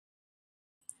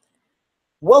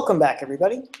Welcome back,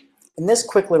 everybody. In this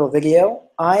quick little video,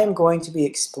 I am going to be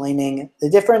explaining the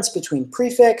difference between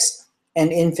prefix and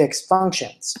infix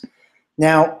functions.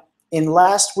 Now, in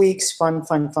last week's Fun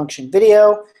Function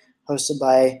video, hosted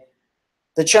by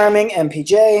the charming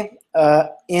MPJ,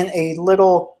 in a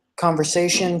little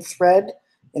conversation thread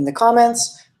in the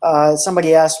comments,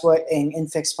 somebody asked what an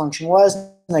infix function was,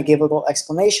 and I gave a little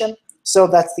explanation. So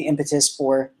that's the impetus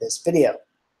for this video.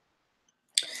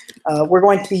 We're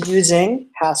going to be using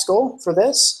Haskell for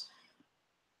this.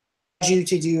 You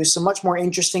to do some much more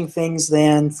interesting things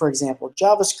than, for example,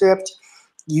 JavaScript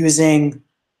using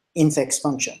infix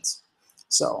functions.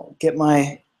 So get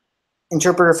my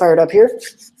interpreter fired up here.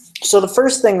 So the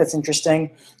first thing that's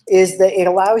interesting is that it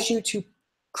allows you to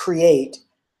create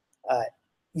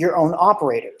your own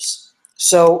operators.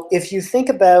 So if you think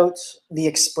about the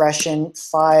expression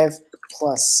 5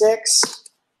 plus 6,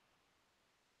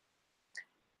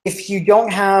 if you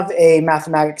don't have a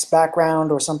mathematics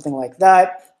background or something like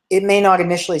that, it may not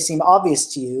initially seem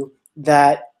obvious to you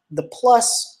that the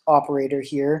plus operator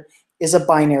here is a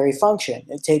binary function.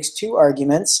 It takes two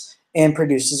arguments and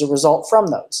produces a result from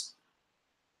those.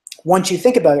 Once you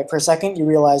think about it for a second, you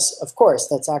realize, of course,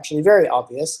 that's actually very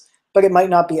obvious, but it might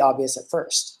not be obvious at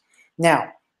first.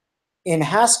 Now, in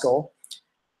Haskell,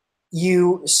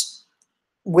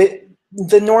 with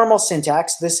the normal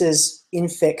syntax, this is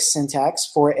infix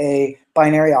syntax for a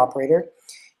binary operator,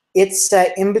 it's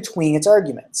set in between its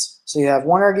arguments. So you have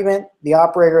one argument, the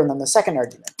operator, and then the second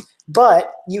argument.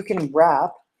 But you can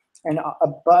wrap an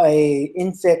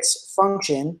infix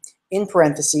function in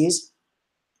parentheses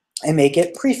and make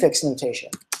it prefix notation.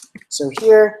 So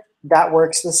here, that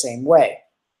works the same way.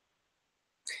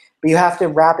 But you have to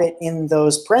wrap it in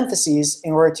those parentheses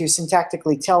in order to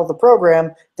syntactically tell the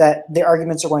program that the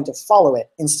arguments are going to follow it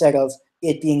instead of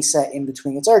it being set in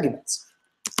between its arguments.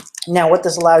 Now, what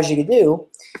this allows you to do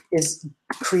is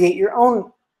create your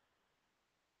own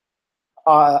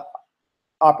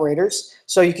operators.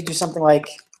 So you could do something like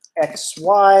x,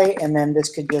 y, and then this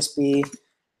could just be,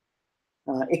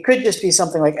 it could just be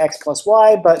something like x plus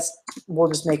y, but we'll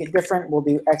just make it different. We'll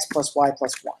do x plus y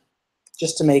plus 1,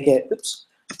 just to make it,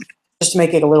 just to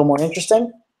make it a little more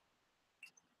interesting.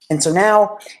 And so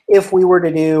now, if we were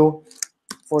to do,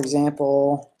 for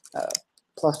example,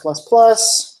 plus plus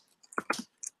plus,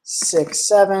 6,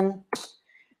 7,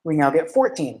 we now get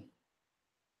 14.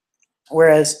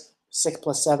 Whereas 6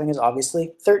 plus 7 is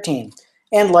obviously 13.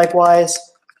 And likewise,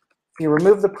 if you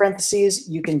remove the parentheses,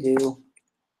 you can do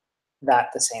that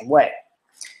the same way.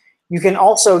 You can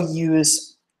also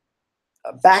use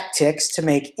backticks to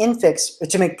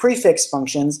make prefix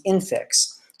functions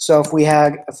infix. So if we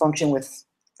had a function with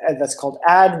that's called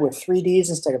add with 3 Ds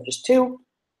instead of just 2,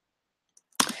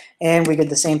 and we did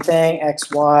the same thing,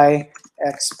 x, y,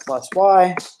 x plus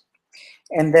y,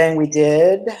 and then we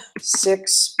did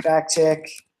 6 backtick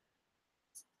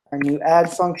our new add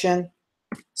function,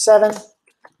 7,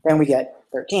 then we get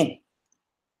 13.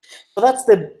 So that's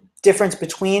the difference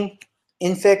between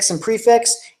infix and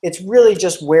prefix. It's really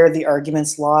just where the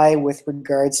arguments lie with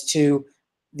regards to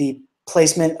the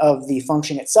placement of the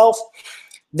function itself.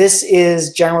 This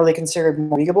is generally considered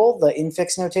more readable, the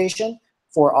infix notation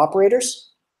for operators.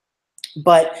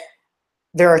 But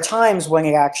there are times when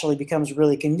it actually becomes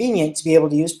really convenient to be able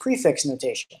to use prefix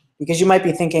notation. Because you might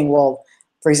be thinking, well,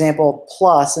 for example,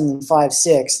 plus and then 5,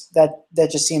 6, that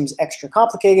just seems extra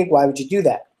complicated. Why would you do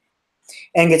that?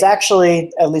 And it's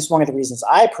actually, at least one of the reasons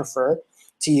I prefer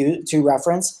to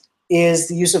reference, is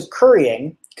the use of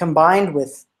currying combined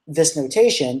with this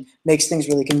notation makes things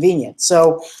really convenient.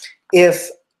 So if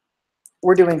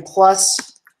we're doing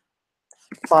plus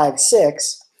 5,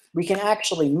 6, we can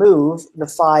actually move the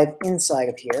 5 inside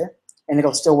of here, and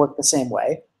it'll still work the same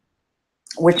way,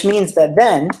 which means that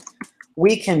then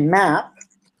we can map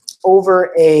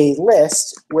over a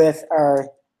list with our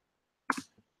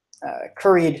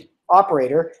curried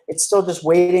operator. It's still just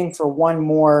waiting for one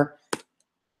more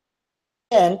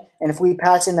in, and if we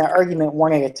pass in that argument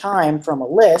one at a time from a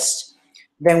list,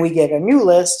 then we get a new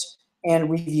list, and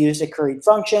we've used a curried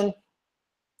function,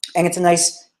 and it's a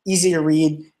nice, easy to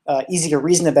read, easy to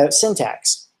reason about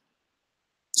syntax.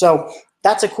 So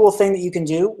that's a cool thing that you can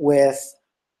do with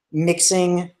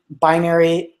mixing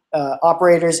binary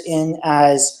operators in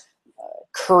as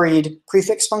curried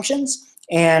prefix functions.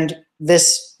 And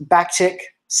this backtick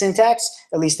syntax,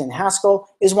 at least in Haskell,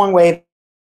 is one way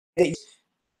that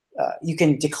you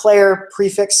can declare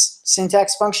prefix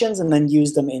syntax functions and then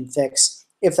use them in fix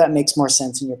if that makes more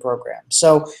sense in your program.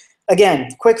 So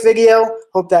again, quick video.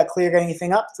 Hope that cleared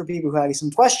anything up for people who had some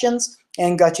questions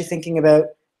and got you thinking about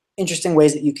interesting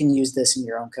ways that you can use this in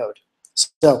your own code.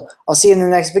 So I'll see you in the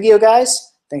next video,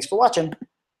 guys. Thanks for watching.